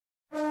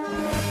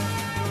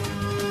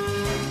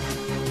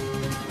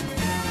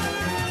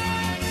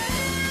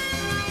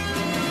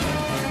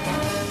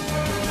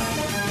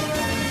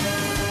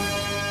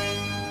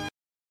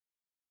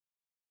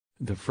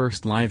The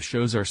first live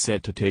shows are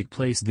set to take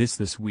place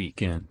this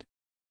weekend.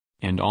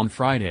 And on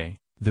Friday,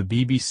 the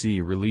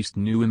BBC released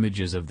new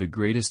images of the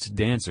greatest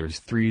dancers: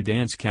 3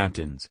 dance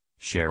captains,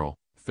 Cheryl,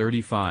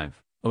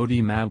 35,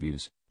 Odie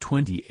Mabuse,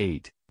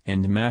 28,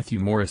 and Matthew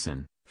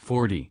Morrison,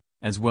 40,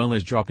 as well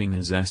as dropping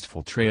a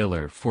zestful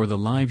trailer for the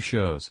live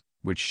shows,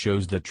 which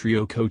shows the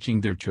trio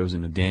coaching their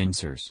chosen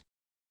dancers.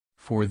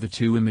 For the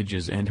 2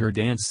 images and her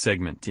dance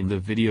segment in the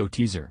video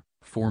teaser,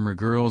 former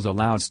Girls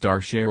Aloud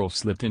star Cheryl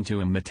slipped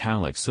into a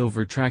metallic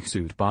silver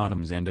tracksuit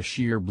bottoms and a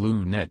sheer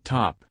blue net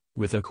top,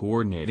 with a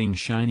coordinating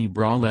shiny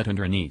bralette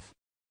underneath.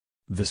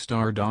 The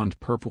star donned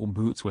purple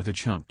boots with a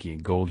chunky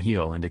gold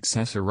heel and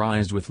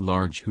accessorized with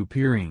large hoop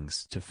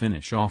earrings to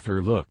finish off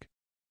her look.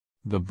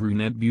 The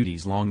brunette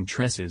beauty's long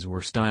tresses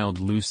were styled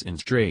loose and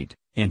straight,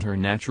 and her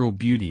natural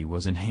beauty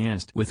was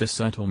enhanced with a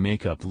subtle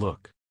makeup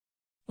look.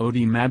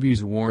 Odie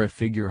Mabuse wore a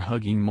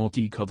figure-hugging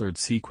multicolored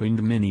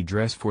sequined mini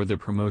dress for the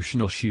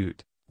promotional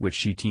shoot, which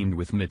she teamed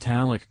with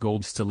metallic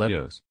gold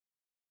stilettos.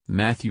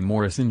 Matthew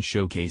Morrison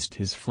showcased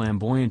his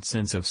flamboyant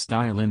sense of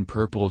style in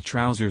purple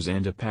trousers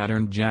and a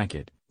patterned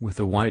jacket,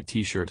 with a white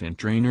t-shirt and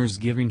trainers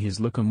giving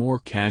his look a more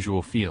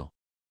casual feel.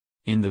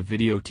 In the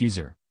video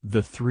teaser,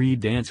 the 3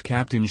 dance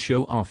captains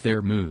show off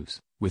their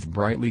moves, with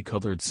brightly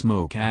colored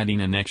smoke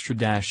adding an extra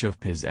dash of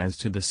pizzazz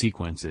to the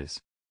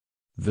sequences.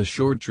 The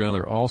short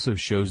trailer also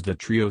shows the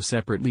trio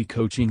separately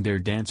coaching their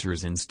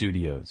dancers in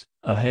studios,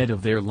 ahead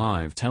of their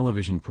live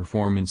television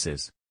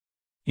performances.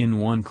 In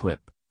one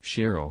clip,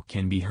 Cheryl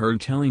can be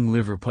heard telling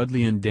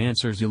Liverpudlian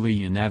dancers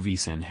Ilya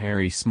Navis and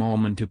Harry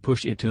Smallman to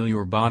push it till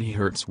your body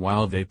hurts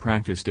while they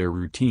practice their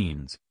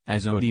routines,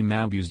 as Odie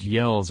Mabuse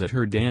yells at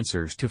her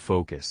dancers to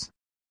focus.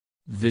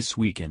 This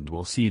weekend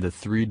we'll see the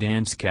 3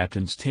 dance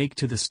captains take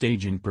to the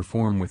stage and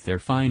perform with their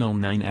final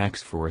 9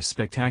 acts for a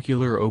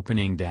spectacular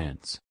opening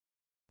dance.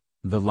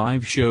 The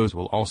live shows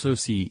will also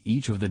see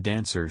each of the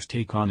dancers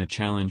take on a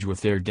challenge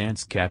with their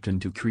dance captain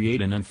to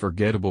create an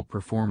unforgettable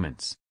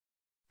performance.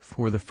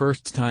 For the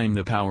first time,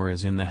 the power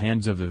is in the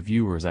hands of the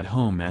viewers at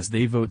home as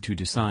they vote to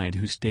decide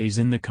who stays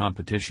in the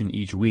competition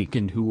each week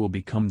and who will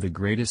become the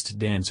greatest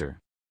dancer.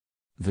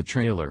 The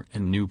trailer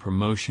and new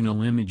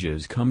promotional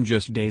images come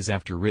just days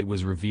after it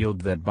was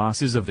revealed that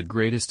bosses of The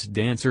Greatest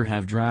Dancer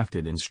have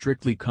drafted in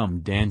Strictly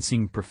Come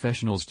Dancing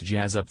professionals to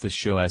jazz up the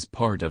show as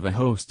part of a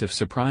host of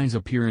surprise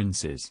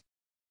appearances.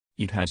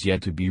 It has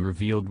yet to be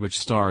revealed which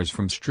stars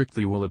from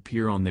Strictly will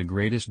appear on The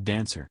Greatest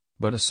Dancer,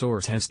 but a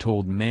source has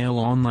told Mail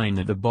Online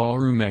that the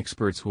ballroom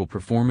experts will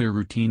perform a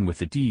routine with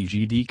the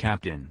TGD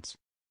captains.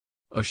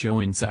 A show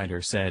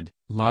insider said,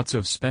 lots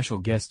of special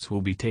guests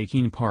will be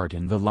taking part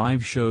in the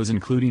live shows,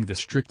 including the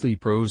Strictly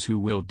pros who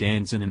will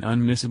dance in an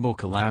unmissable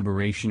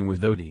collaboration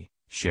with Odie,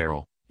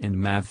 Cheryl, and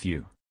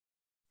Matthew.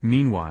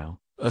 Meanwhile,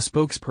 a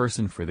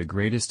spokesperson for The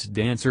Greatest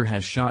Dancer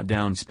has shot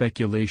down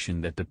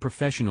speculation that the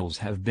professionals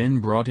have been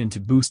brought in to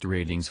boost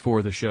ratings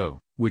for the show,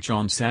 which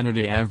on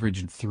Saturday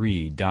averaged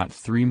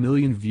 3.3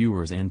 million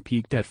viewers and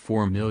peaked at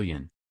 4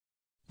 million.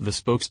 The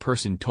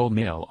spokesperson told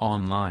Mail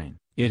Online,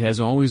 "It has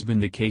always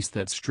been the case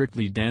that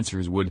Strictly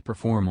dancers would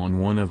perform on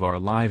one of our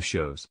live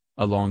shows,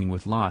 along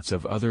with lots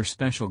of other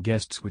special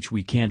guests which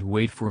we can't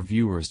wait for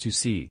viewers to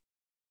see."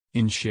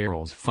 In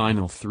Cheryl's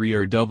final 3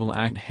 are double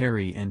act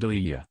Harry and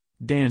Ilya,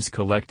 dance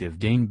collective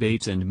Dane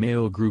Bates and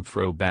male group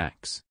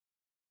Throwbacks.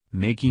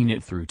 Making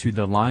it through to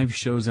the live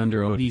shows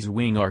under Odie's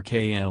wing are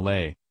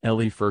KLA,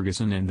 Ellie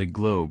Ferguson and the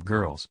Globe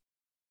Girls.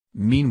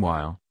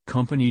 Meanwhile,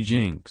 Company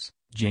Jinx,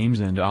 James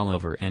and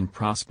Oliver and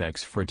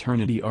Prospects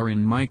Fraternity are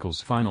in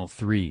Michael's final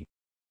 3.